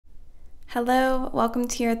Hello, welcome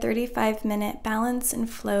to your 35-minute Balance and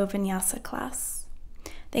Flow Vinyasa class.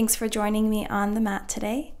 Thanks for joining me on the mat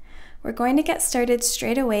today. We're going to get started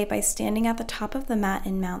straight away by standing at the top of the mat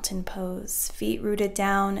in mountain pose, feet rooted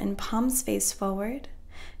down and palms face forward.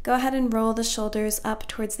 Go ahead and roll the shoulders up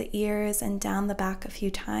towards the ears and down the back a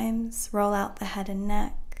few times. Roll out the head and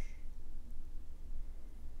neck.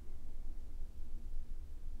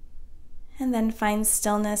 And then find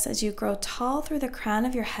stillness as you grow tall through the crown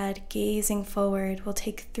of your head, gazing forward. We'll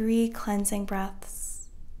take 3 cleansing breaths.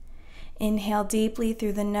 Inhale deeply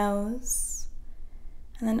through the nose,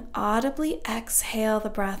 and then audibly exhale the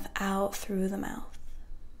breath out through the mouth.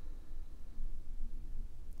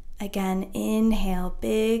 Again, inhale,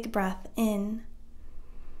 big breath in,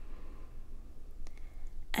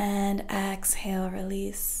 and exhale,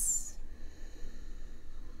 release.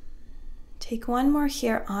 Take one more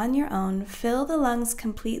here on your own. Fill the lungs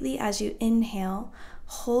completely as you inhale.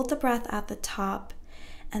 Hold the breath at the top,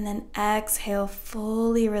 and then exhale,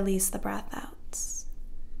 fully release the breath out.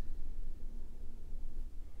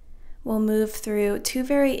 We'll move through 2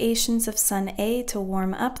 variations of Sun A to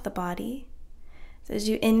warm up the body. So as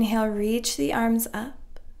you inhale, reach the arms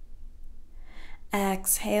up.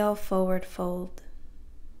 Exhale, forward fold.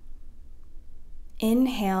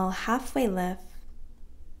 Inhale, halfway lift.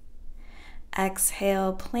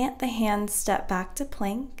 Exhale, plant the hands, step back to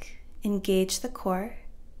plank, engage the core.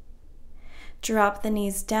 Drop the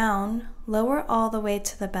knees down, lower all the way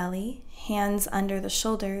to the belly, hands under the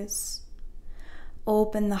shoulders.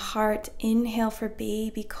 Open the heart, inhale for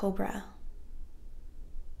baby cobra.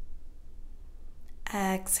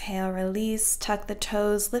 Exhale, release, tuck the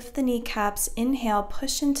toes, lift the kneecaps, inhale,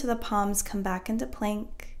 push into the palms, come back into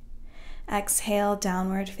plank. Exhale,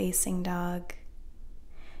 downward facing dog.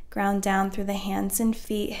 Ground down through the hands and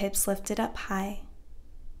feet, hips lifted up high.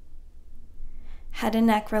 Head and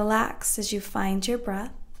neck relaxed as you find your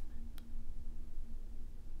breath.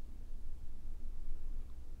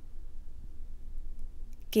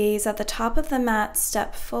 Gaze at the top of the mat,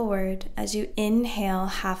 step forward as you inhale,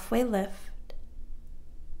 halfway lift.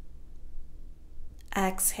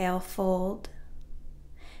 Exhale, fold.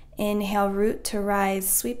 Inhale, root to rise,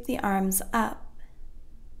 sweep the arms up.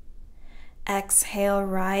 Exhale,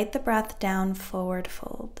 ride the breath down, forward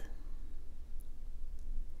fold.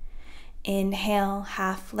 Inhale,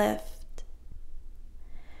 half lift.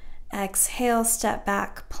 Exhale, step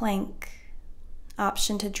back, plank.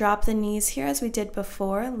 Option to drop the knees here as we did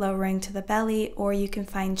before, lowering to the belly, or you can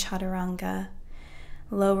find chaturanga.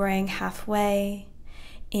 Lowering halfway.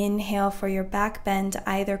 Inhale for your back bend,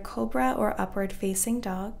 either cobra or upward facing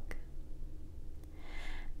dog.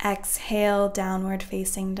 Exhale, downward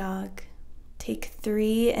facing dog. Take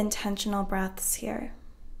 3 intentional breaths here.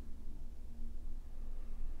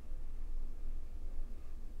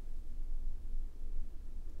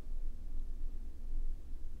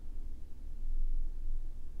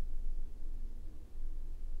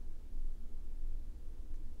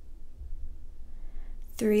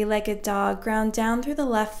 Three-legged dog, ground down through the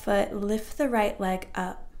left foot, lift the right leg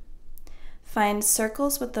up. Find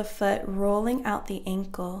circles with the foot, rolling out the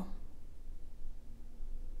ankle.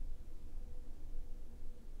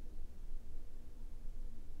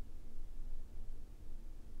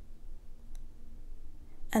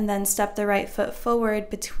 And then step the right foot forward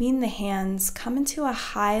between the hands, come into a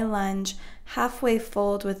high lunge, halfway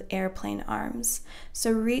fold with airplane arms.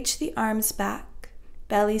 So reach the arms back,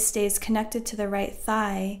 belly stays connected to the right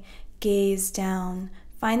thigh, gaze down.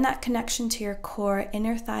 Find that connection to your core,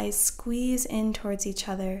 inner thighs squeeze in towards each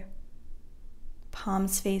other.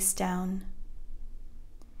 Palms face down.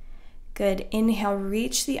 Good, inhale,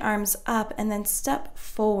 reach the arms up and then step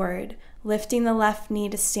forward. Lifting the left knee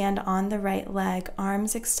to stand on the right leg,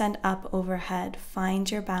 arms extend up overhead.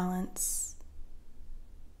 Find your balance.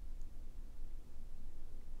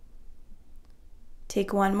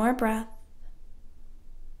 Take one more breath.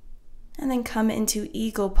 And then come into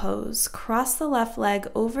eagle pose. Cross the left leg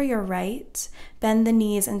over your right, bend the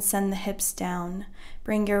knees and send the hips down.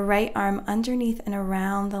 Bring your right arm underneath and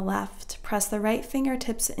around the left. Press the right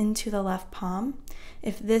fingertips into the left palm.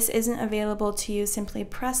 If this isn't available to you, simply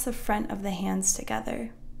press the front of the hands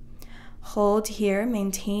together. Hold here,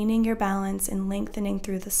 maintaining your balance and lengthening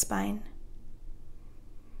through the spine.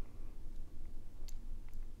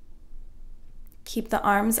 Keep the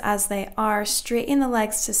arms as they are. Straighten the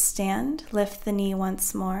legs to stand. Lift the knee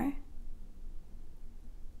once more.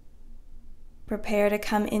 Prepare to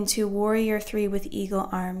come into Warrior 3 with eagle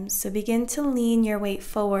arms. So begin to lean your weight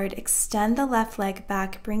forward. Extend the left leg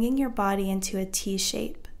back, bringing your body into a T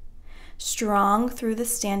shape. Strong through the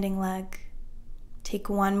standing leg. Take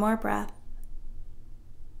one more breath.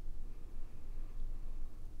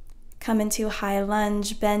 Come into high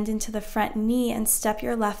lunge, bend into the front knee and step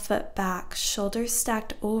your left foot back, shoulders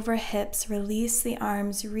stacked over hips, release the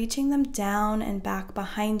arms, reaching them down and back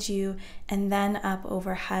behind you, and then up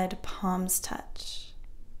overhead, palms touch.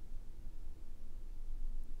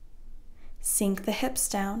 Sink the hips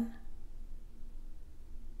down.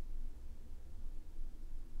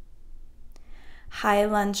 High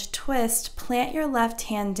lunge twist, plant your left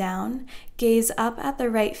hand down, gaze up at the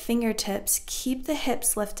right fingertips, keep the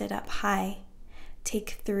hips lifted up high.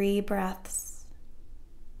 Take 3 breaths.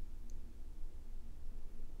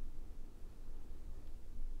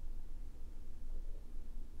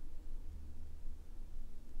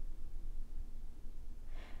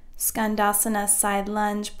 Skandasana side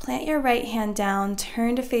lunge, plant your right hand down,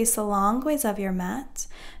 turn to face the long ways of your mat,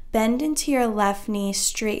 bend into your left knee,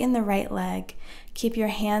 straighten the right leg. Keep your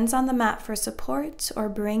hands on the mat for support or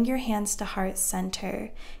bring your hands to heart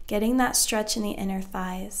center, getting that stretch in the inner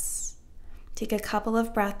thighs. Take a couple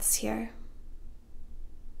of breaths here.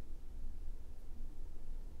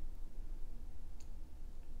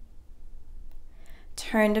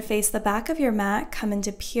 Turn to face the back of your mat, come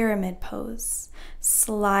into pyramid pose.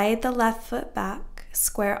 Slide the left foot back,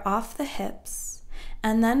 square off the hips,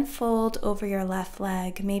 and then fold over your left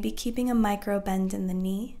leg, maybe keeping a micro bend in the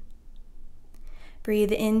knee.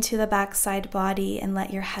 Breathe into the backside body and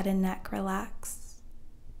let your head and neck relax.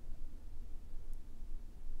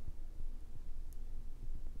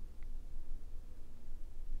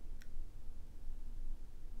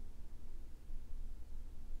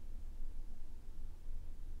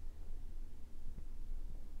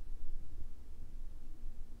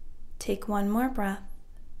 Take one more breath.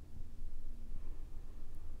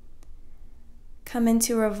 Come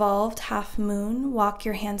into revolved half moon, walk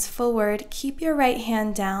your hands forward, keep your right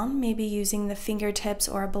hand down, maybe using the fingertips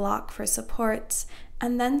or a block for support,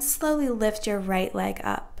 and then slowly lift your right leg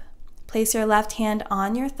up. Place your left hand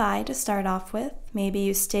on your thigh to start off with. Maybe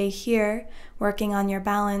you stay here, working on your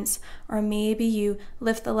balance, or maybe you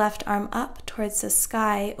lift the left arm up towards the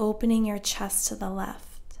sky, opening your chest to the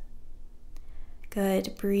left.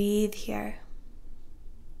 Good, breathe here.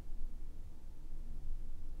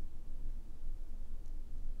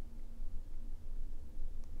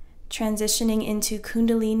 Transitioning into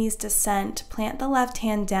Kundalini's descent, plant the left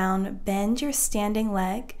hand down, bend your standing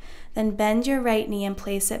leg, then bend your right knee and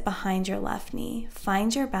place it behind your left knee.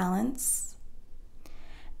 Find your balance.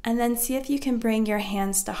 And then see if you can bring your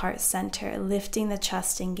hands to heart center, lifting the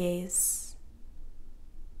chest and gaze.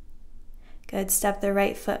 Good, step the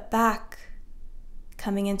right foot back,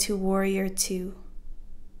 coming into warrior 2.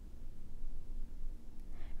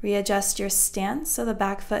 Readjust your stance so the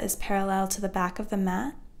back foot is parallel to the back of the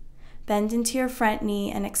mat. Bend into your front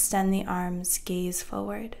knee and extend the arms, gaze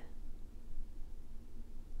forward.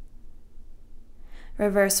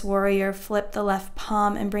 Reverse warrior, flip the left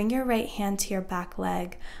palm and bring your right hand to your back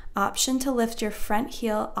leg. Option to lift your front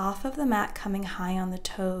heel off of the mat, coming high on the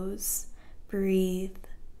toes. Breathe.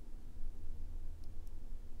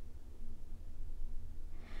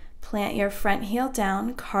 Plant your front heel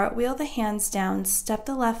down, cartwheel the hands down, step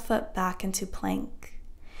the left foot back into plank.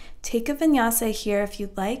 Take a vinyasa here if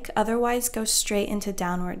you'd like, otherwise go straight into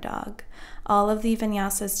downward dog. All of the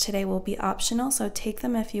vinyasas today will be optional, so take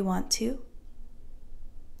them if you want to.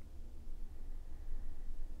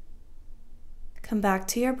 Come back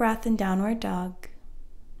to your breath in downward dog.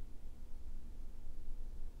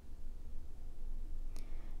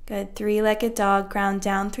 Good, 3-legged dog, ground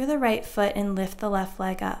down through the right foot and lift the left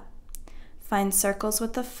leg up. Find circles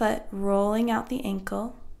with the foot, rolling out the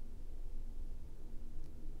ankle.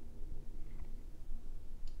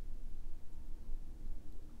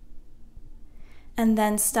 And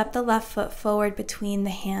then step the left foot forward between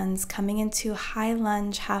the hands, coming into high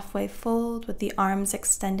lunge, halfway fold with the arms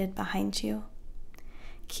extended behind you.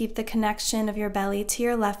 Keep the connection of your belly to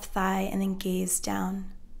your left thigh and then gaze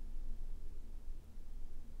down.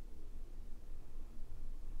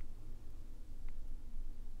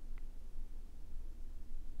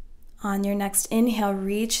 On your next inhale,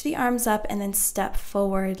 reach the arms up and then step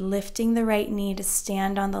forward, lifting the right knee to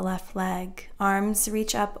stand on the left leg. Arms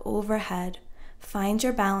reach up overhead. Find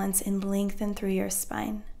your balance and lengthen through your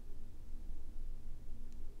spine.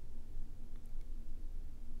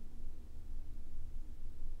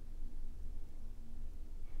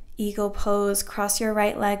 Eagle pose, cross your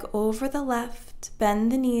right leg over the left,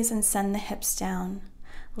 bend the knees and send the hips down.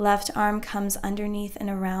 Left arm comes underneath and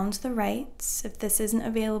around the right. If this isn't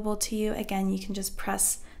available to you, again, you can just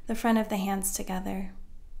press the front of the hands together.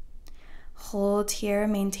 Hold here,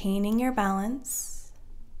 maintaining your balance.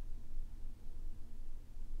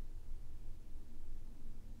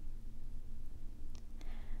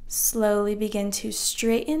 Slowly begin to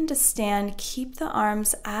straighten to stand. Keep the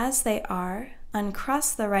arms as they are.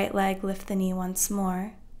 Uncross the right leg, lift the knee once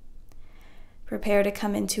more. Prepare to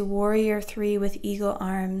come into Warrior 3 with eagle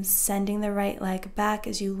arms, sending the right leg back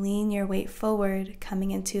as you lean your weight forward,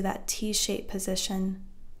 coming into that T-shaped position.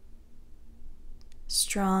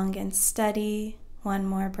 Strong and steady. One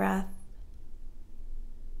more breath.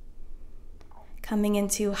 Coming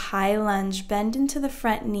into high lunge, bend into the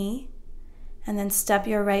front knee, and then step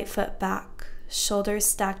your right foot back. Shoulders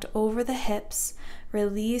stacked over the hips.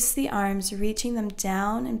 Release the arms, reaching them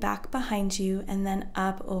down and back behind you, and then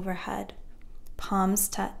up overhead. Palms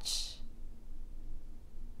touch.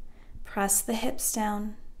 Press the hips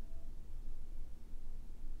down.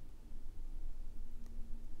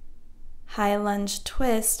 High lunge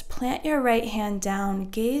twist. Plant your right hand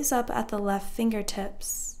down. Gaze up at the left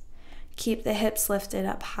fingertips. Keep the hips lifted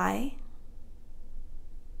up high.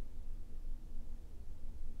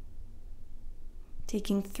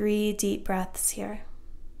 Taking 3 deep breaths here.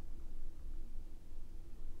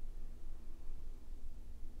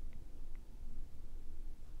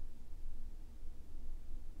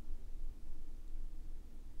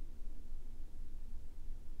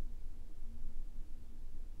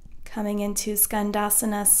 Coming into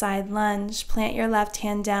Skandasana, side lunge, plant your left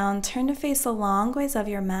hand down, turn to face the long ways of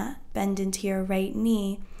your mat, bend into your right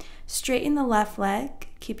knee, straighten the left leg,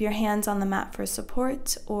 keep your hands on the mat for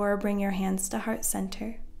support, or bring your hands to heart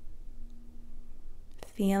center.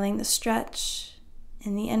 Feeling the stretch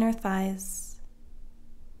in the inner thighs.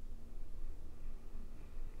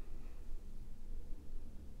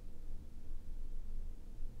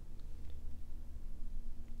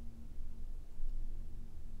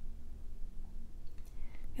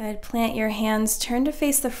 Good. Plant your hands, turn to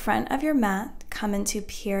face the front of your mat, come into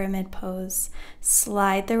pyramid pose.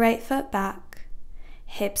 Slide the right foot back,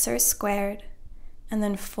 hips are squared, and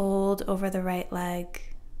then fold over the right leg.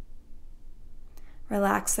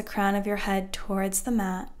 Relax the crown of your head towards the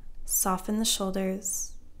mat, soften the shoulders.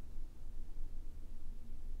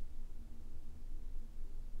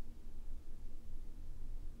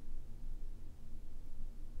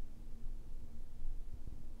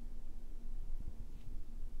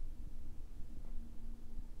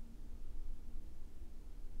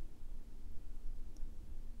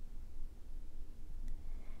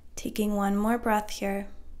 Taking one more breath here.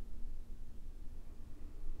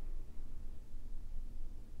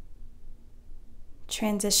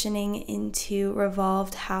 Transitioning into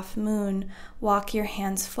revolved half moon, walk your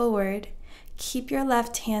hands forward. Keep your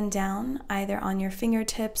left hand down, either on your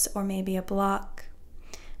fingertips or maybe a block,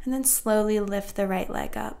 and then slowly lift the right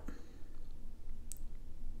leg up.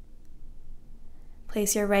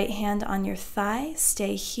 Place your right hand on your thigh,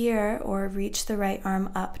 stay here, or reach the right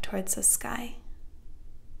arm up towards the sky.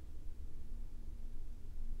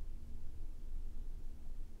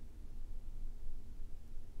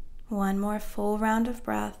 One more full round of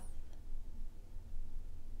breath.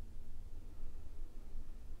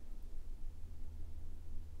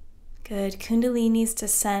 Good. Kundalini's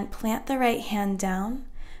descent. Plant the right hand down.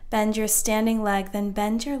 Bend your standing leg, then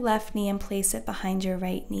bend your left knee and place it behind your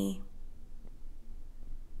right knee.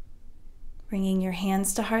 Bringing your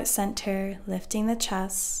hands to heart center, lifting the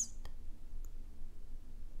chest.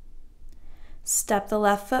 Step the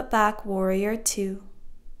left foot back, Warrior 2.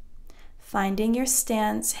 Finding your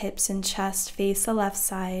stance, hips and chest face the left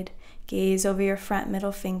side, gaze over your front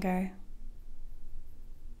middle finger.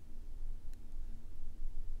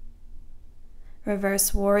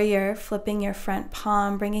 Reverse warrior, flipping your front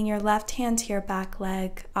palm, bringing your left hand to your back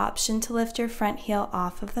leg. Option to lift your front heel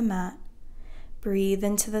off of the mat. Breathe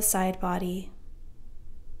into the side body.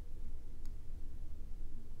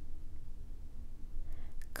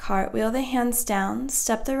 Cartwheel the hands down,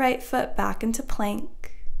 step the right foot back into plank.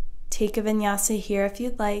 Take a vinyasa here if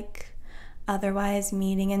you'd like, otherwise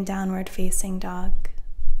meeting in downward facing dog.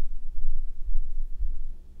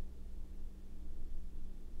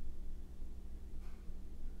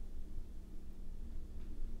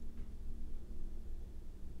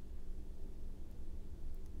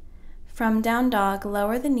 From down dog,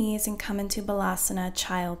 lower the knees and come into Balasana,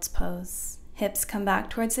 child's pose. Hips come back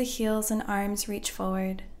towards the heels and arms reach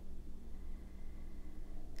forward.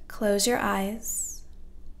 Close your eyes.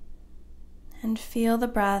 And feel the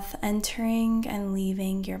breath entering and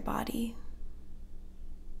leaving your body.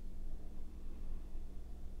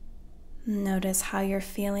 Notice how you're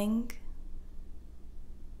feeling.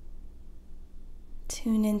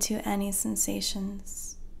 Tune into any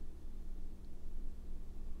sensations.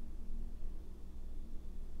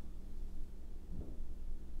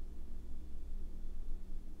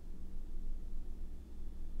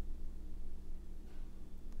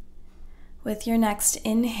 With your next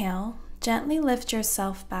inhale, gently lift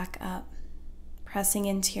yourself back up, pressing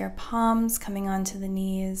into your palms, coming onto the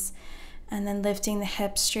knees, and then lifting the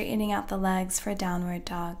hips, straightening out the legs for downward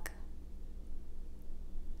dog.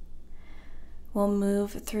 We'll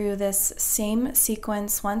move through this same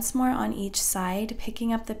sequence once more on each side,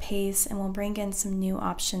 picking up the pace, and we'll bring in some new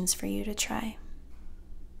options for you to try.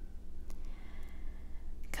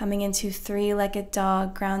 Coming into three-legged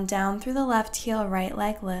dog, ground down through the left heel, right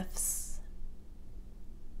leg lifts.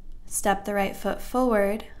 Step the right foot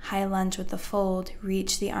forward, high lunge with the fold,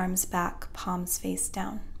 reach the arms back, palms face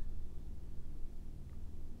down.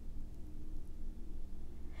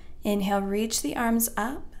 Inhale, reach the arms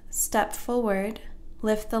up. Step forward,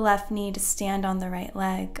 lift the left knee to stand on the right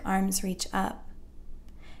leg, arms reach up.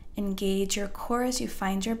 Engage your core as you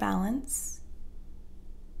find your balance.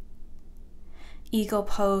 Eagle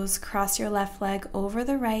pose, cross your left leg over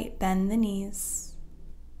the right, bend the knees.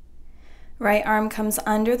 Right arm comes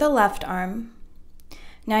under the left arm.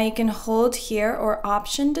 Now you can hold here or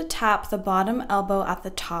option to tap the bottom elbow at the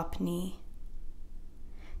top knee.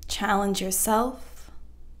 Challenge yourself,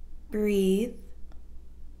 breathe.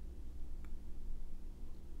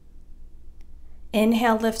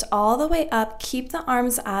 Inhale, lift all the way up, keep the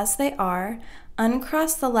arms as they are,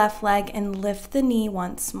 uncross the left leg and lift the knee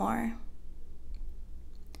once more.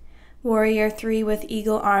 Warrior 3 with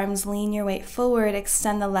eagle arms, lean your weight forward,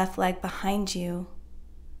 extend the left leg behind you.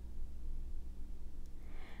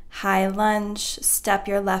 High lunge, step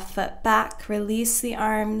your left foot back, release the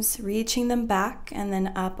arms, reaching them back and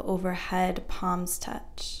then up overhead, palms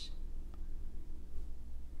touch.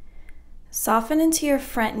 Soften into your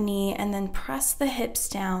front knee and then press the hips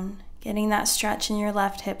down, getting that stretch in your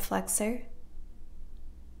left hip flexor.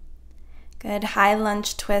 Good, high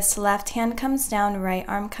lunge twist, left hand comes down, right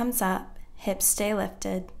arm comes up, hips stay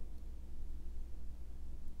lifted.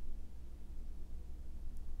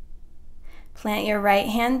 Plant your right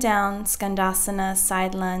hand down, skandasana,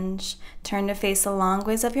 side lunge. Turn to face the long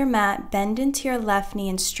ways of your mat, bend into your left knee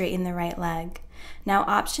and straighten the right leg. Now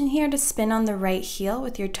option here to spin on the right heel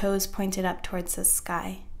with your toes pointed up towards the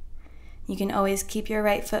sky. You can always keep your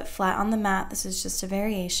right foot flat on the mat. This is just a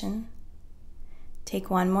variation. Take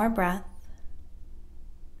one more breath.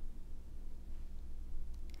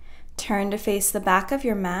 Turn to face the back of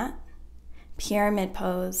your mat. Pyramid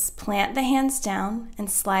pose. Plant the hands down and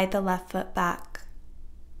slide the left foot back.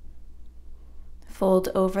 Fold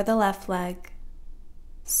over the left leg.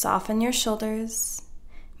 Soften your shoulders.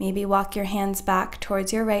 Maybe walk your hands back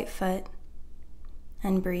towards your right foot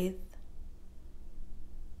and breathe.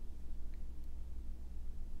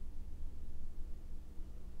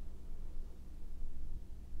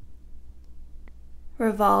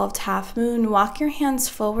 Revolved half moon, walk your hands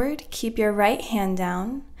forward, keep your right hand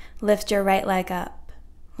down, lift your right leg up.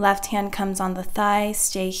 Left hand comes on the thigh,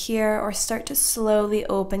 stay here, or start to slowly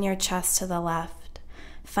open your chest to the left,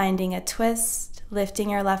 finding a twist, lifting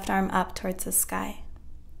your left arm up towards the sky.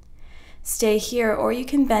 Stay here, or you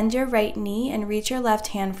can bend your right knee and reach your left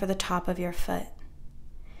hand for the top of your foot.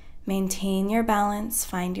 Maintain your balance,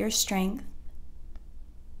 find your strength.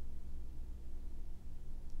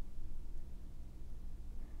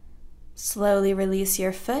 Slowly release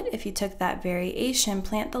your foot. If you took that variation,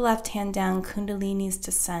 plant the left hand down, Kundalini's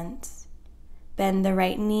descent. Bend the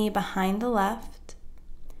right knee behind the left.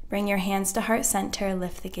 Bring your hands to heart center,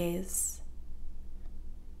 lift the gaze.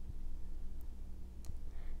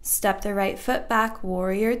 Step the right foot back,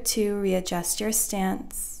 warrior 2, readjust your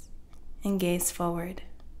stance, and gaze forward.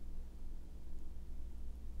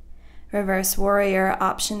 Reverse warrior,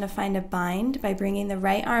 option to find a bind by bringing the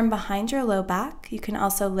right arm behind your low back. You can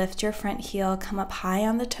also lift your front heel, come up high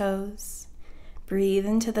on the toes. Breathe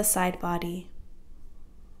into the side body.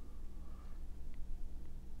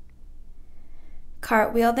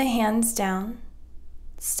 Cartwheel the hands down.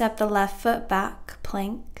 Step the left foot back,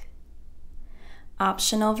 plank.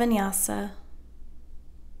 Optional vinyasa.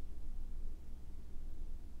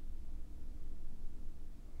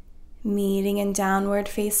 Meeting in downward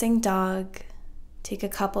facing dog. Take a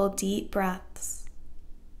couple deep breaths.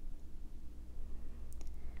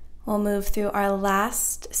 We'll move through our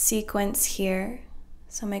last sequence here,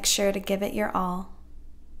 so make sure to give it your all.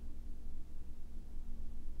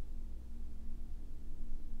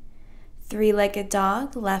 Three-legged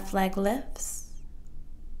dog, left leg lifts.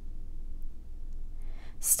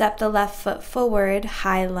 Step the left foot forward,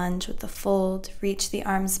 high lunge with the fold. Reach the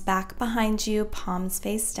arms back behind you, palms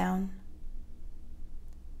face down.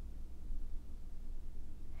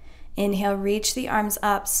 Inhale, reach the arms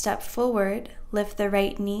up, step forward, lift the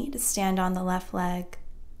right knee to stand on the left leg.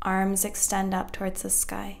 Arms extend up towards the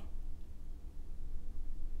sky.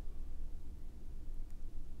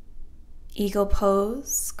 Eagle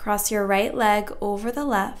pose. Cross your right leg over the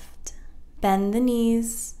left. Bend the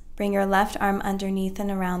knees. Bring your left arm underneath and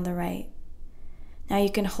around the right. Now you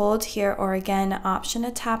can hold here, or again, option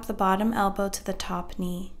to tap the bottom elbow to the top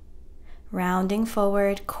knee. Rounding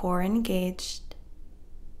forward, core engaged.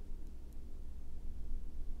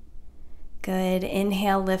 Good.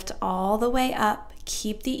 Inhale, lift all the way up.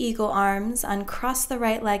 Keep the eagle arms. Uncross the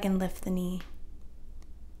right leg and lift the knee.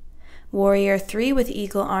 Warrior 3 with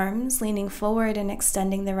eagle arms, leaning forward and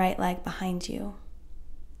extending the right leg behind you.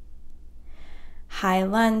 High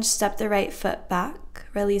lunge, step the right foot back.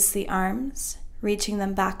 Release the arms, reaching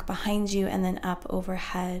them back behind you and then up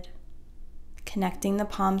overhead. Connecting the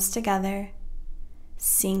palms together,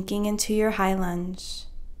 sinking into your high lunge.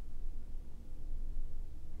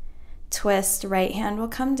 Twist, right hand will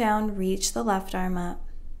come down, reach the left arm up.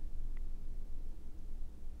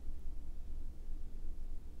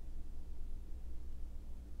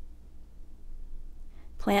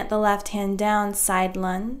 Plant the left hand down, side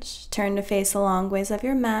lunge. Turn to face the long ways of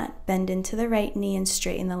your mat, bend into the right knee and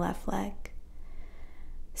straighten the left leg.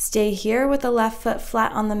 Stay here with the left foot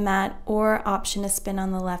flat on the mat, or option to spin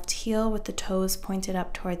on the left heel with the toes pointed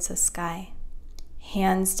up towards the sky.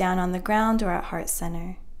 Hands down on the ground or at heart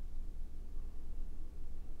center.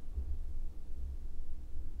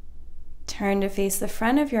 Turn to face the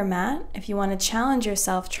front of your mat. If you want to challenge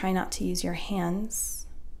yourself, try not to use your hands.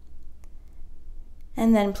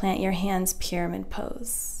 And then plant your hands, pyramid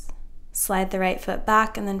pose. Slide the right foot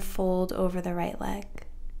back and then fold over the right leg.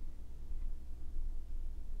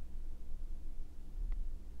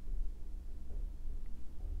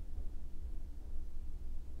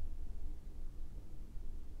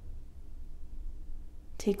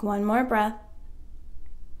 Take one more breath.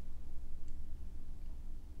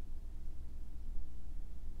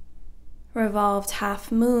 Revolved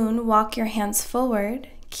half moon, walk your hands forward.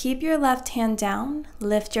 Keep your left hand down,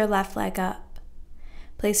 lift your left leg up.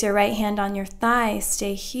 Place your right hand on your thigh,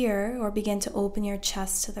 stay here, or begin to open your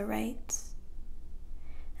chest to the right.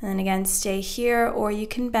 And then again, stay here, or you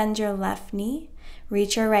can bend your left knee,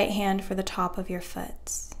 reach your right hand for the top of your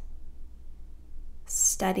foot.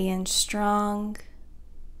 Steady and strong.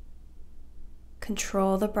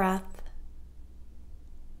 Control the breath.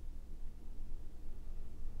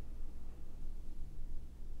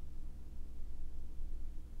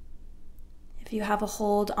 If you have a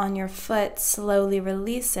hold on your foot, slowly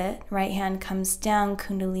release it. Right hand comes down,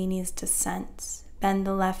 Kundalini's descent. Bend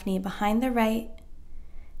the left knee behind the right,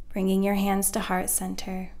 bringing your hands to heart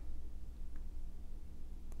center.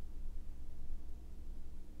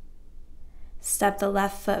 Step the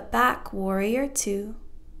left foot back, warrior 2.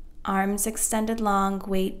 Arms extended long,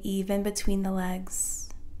 weight even between the legs.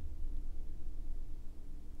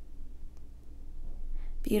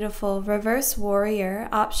 Beautiful. Reverse warrior.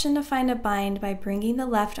 Option to find a bind by bringing the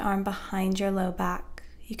left arm behind your low back.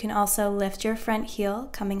 You can also lift your front heel,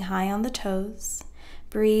 coming high on the toes.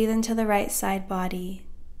 Breathe into the right side body.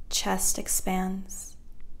 Chest expands.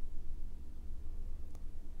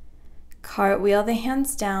 Cartwheel the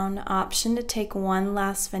hands down. Option to take one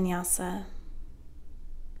last vinyasa.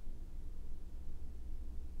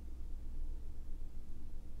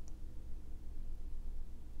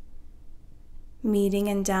 Meeting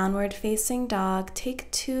in downward facing dog, take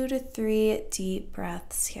 2 to 3 deep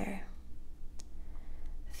breaths here.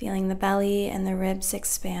 Feeling the belly and the ribs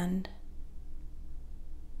expand.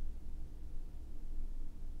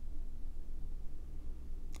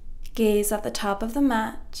 Gaze at the top of the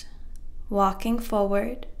mat, walking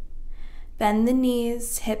forward. Bend the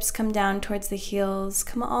knees, hips come down towards the heels,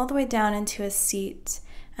 come all the way down into a seat,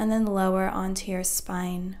 and then lower onto your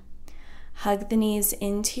spine. Hug the knees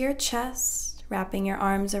into your chest. Wrapping your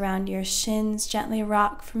arms around your shins, gently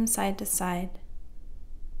rock from side to side.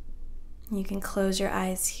 You can close your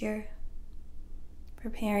eyes here,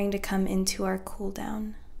 preparing to come into our cool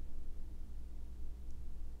down.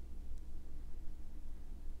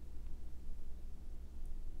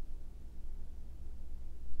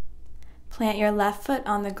 Plant your left foot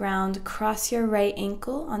on the ground, cross your right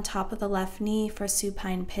ankle on top of the left knee for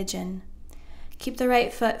supine pigeon. Keep the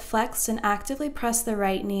right foot flexed and actively press the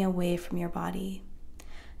right knee away from your body.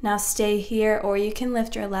 Now stay here, or you can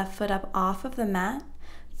lift your left foot up off of the mat.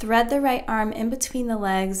 Thread the right arm in between the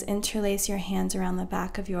legs. Interlace your hands around the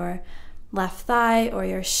back of your left thigh or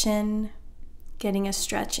your shin, getting a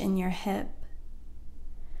stretch in your hip.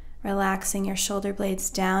 Relaxing your shoulder blades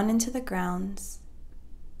down into the ground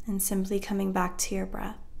and simply coming back to your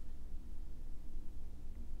breath.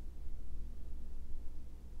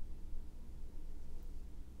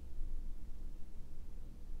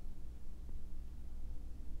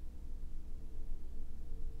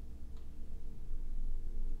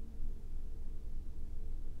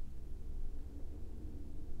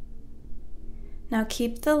 Now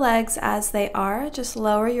keep the legs as they are. Just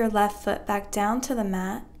lower your left foot back down to the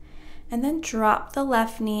mat and then drop the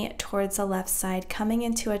left knee towards the left side, coming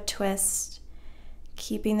into a twist,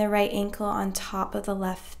 keeping the right ankle on top of the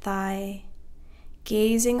left thigh,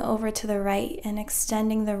 gazing over to the right and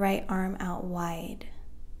extending the right arm out wide.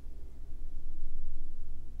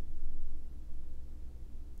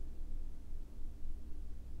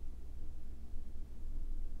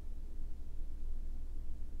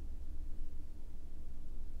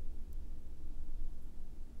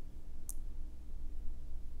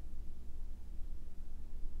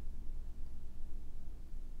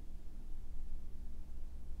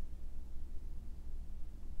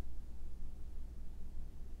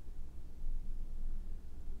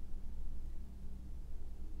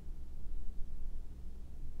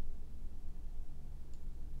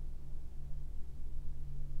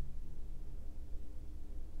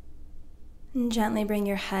 And gently bring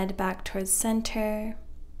your head back towards center,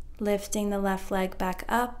 lifting the left leg back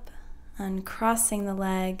up, uncrossing the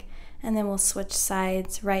leg, and then we'll switch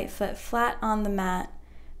sides. Right foot flat on the mat,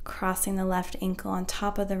 crossing the left ankle on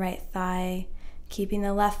top of the right thigh, keeping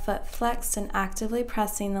the left foot flexed and actively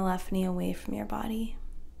pressing the left knee away from your body.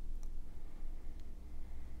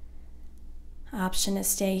 Option to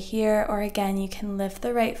stay here, or again, you can lift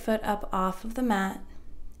the right foot up off of the mat,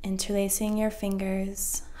 interlacing your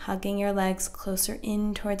fingers, hugging your legs closer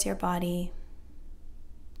in towards your body,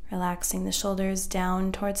 relaxing the shoulders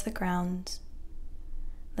down towards the ground,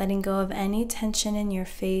 letting go of any tension in your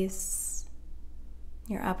face,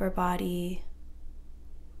 your upper body,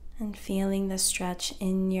 and feeling the stretch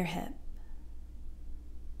in your hip.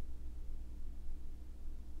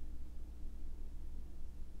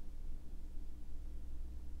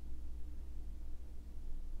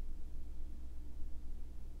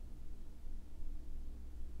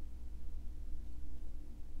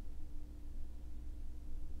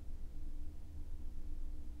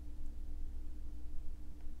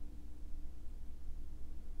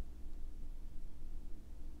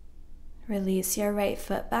 Release your right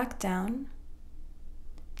foot back down,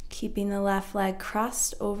 keeping the left leg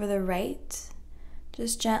crossed over the right.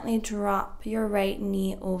 Just gently drop your right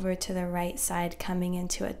knee over to the right side, coming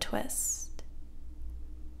into a twist.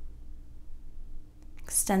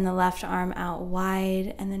 Extend the left arm out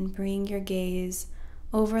wide and then bring your gaze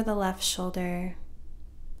over the left shoulder,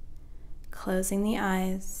 closing the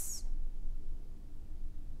eyes.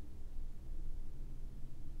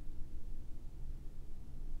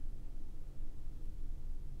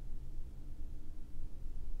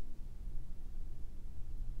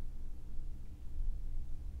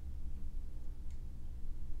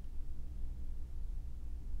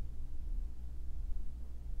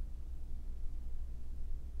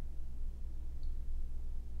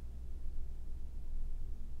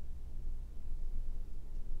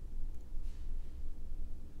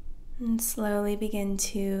 And slowly begin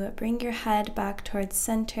to bring your head back towards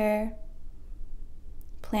center.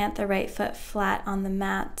 Plant the right foot flat on the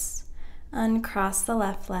mat. Uncross the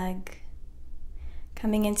left leg.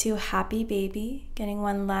 Coming into happy baby, getting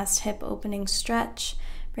one last hip opening stretch.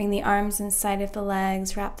 Bring the arms inside of the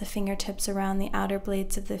legs, wrap the fingertips around the outer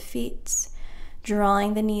blades of the feet,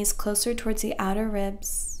 drawing the knees closer towards the outer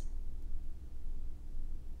ribs.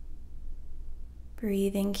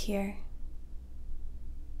 Breathing here.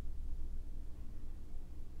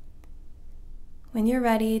 When you're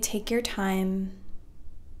ready, take your time.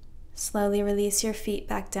 Slowly release your feet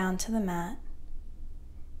back down to the mat,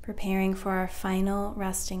 preparing for our final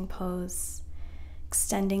resting pose,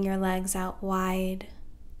 extending your legs out wide,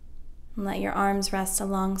 and let your arms rest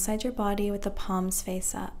alongside your body with the palms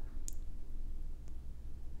face up.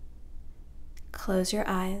 Close your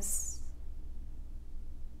eyes.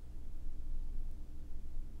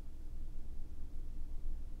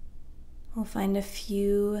 We'll find a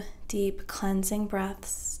few deep cleansing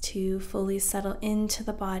breaths to fully settle into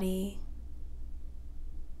the body.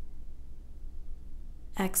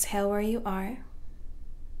 Exhale where you are.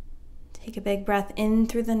 Take a big breath in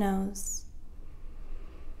through the nose.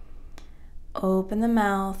 Open the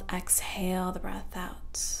mouth, exhale the breath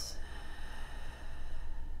out.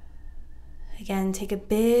 Again, take a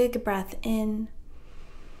big breath in.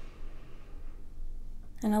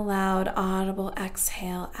 And a loud, audible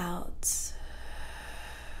exhale out.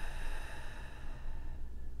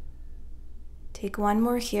 Take one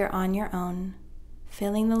more here on your own,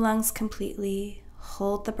 filling the lungs completely.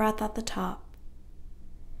 Hold the breath at the top.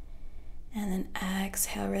 And then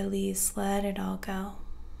exhale, release, let it all go.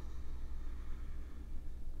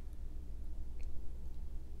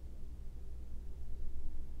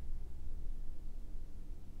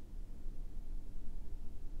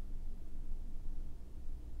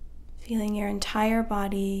 feeling your entire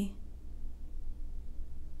body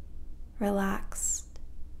relaxed.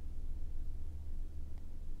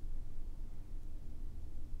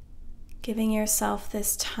 Giving yourself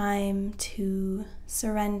this time to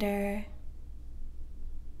surrender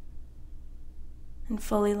and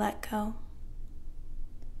fully let go.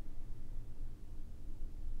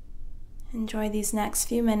 Enjoy these next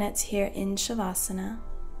few minutes here in Shavasana,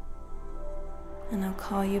 and I'll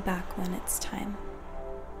call you back when it's time.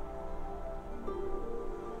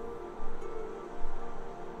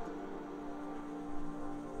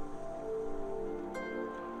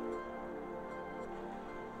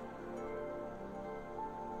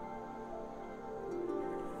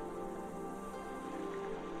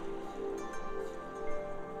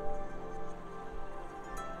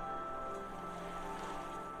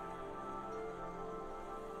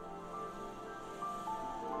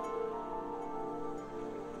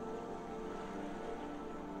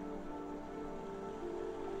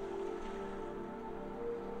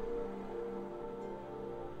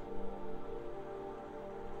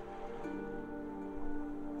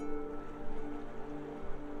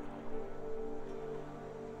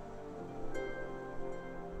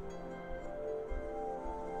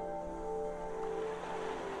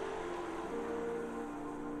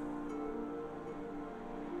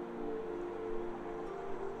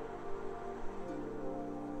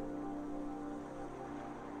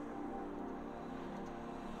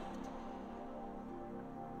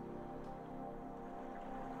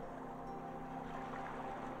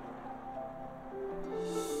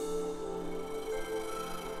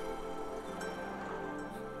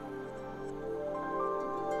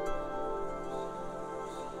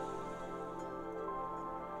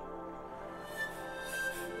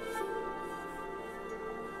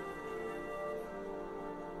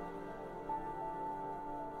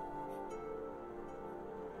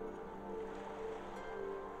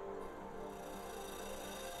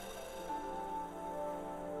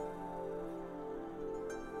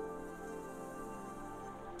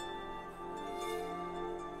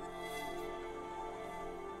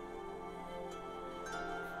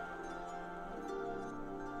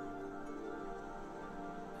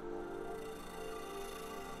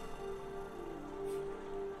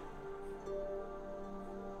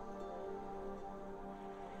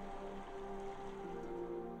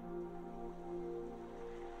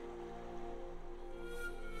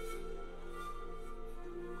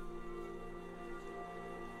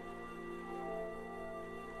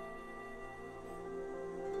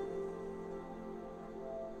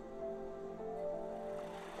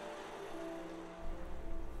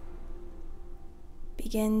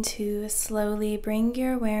 Begin to slowly bring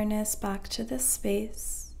your awareness back to this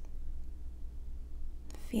space,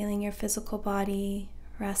 feeling your physical body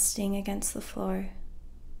resting against the floor.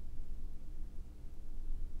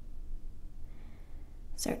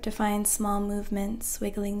 Start to find small movements,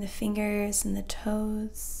 wiggling the fingers and the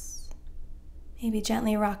toes, maybe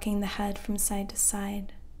gently rocking the head from side to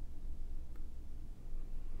side.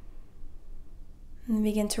 And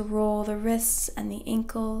begin to roll the wrists and the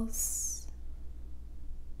ankles.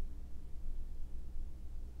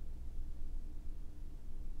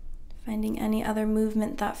 Finding any other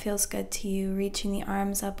movement that feels good to you, reaching the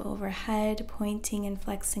arms up overhead, pointing and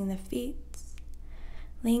flexing the feet,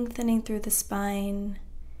 lengthening through the spine,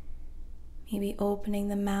 maybe opening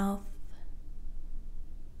the mouth.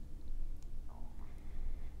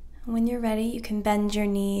 When you're ready, you can bend your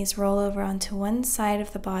knees, roll over onto one side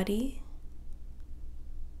of the body,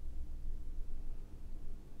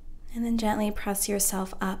 and then gently press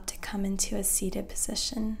yourself up to come into a seated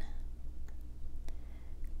position.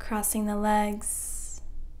 Crossing the legs,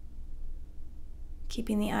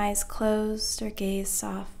 keeping the eyes closed or gaze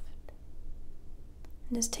soft.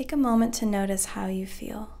 And just take a moment to notice how you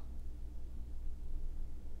feel.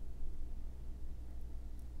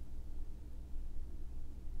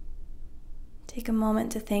 Take a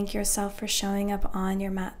moment to thank yourself for showing up on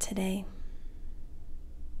your mat today.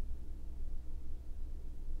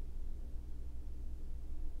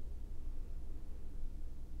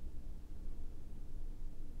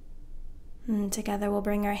 And together we'll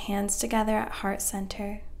bring our hands together at heart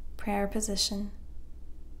center, prayer position.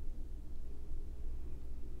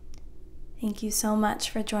 Thank you so much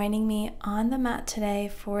for joining me on the mat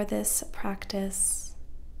today for this practice.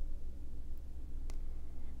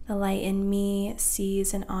 The light in me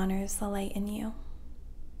sees and honors the light in you.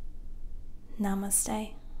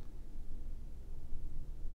 Namaste.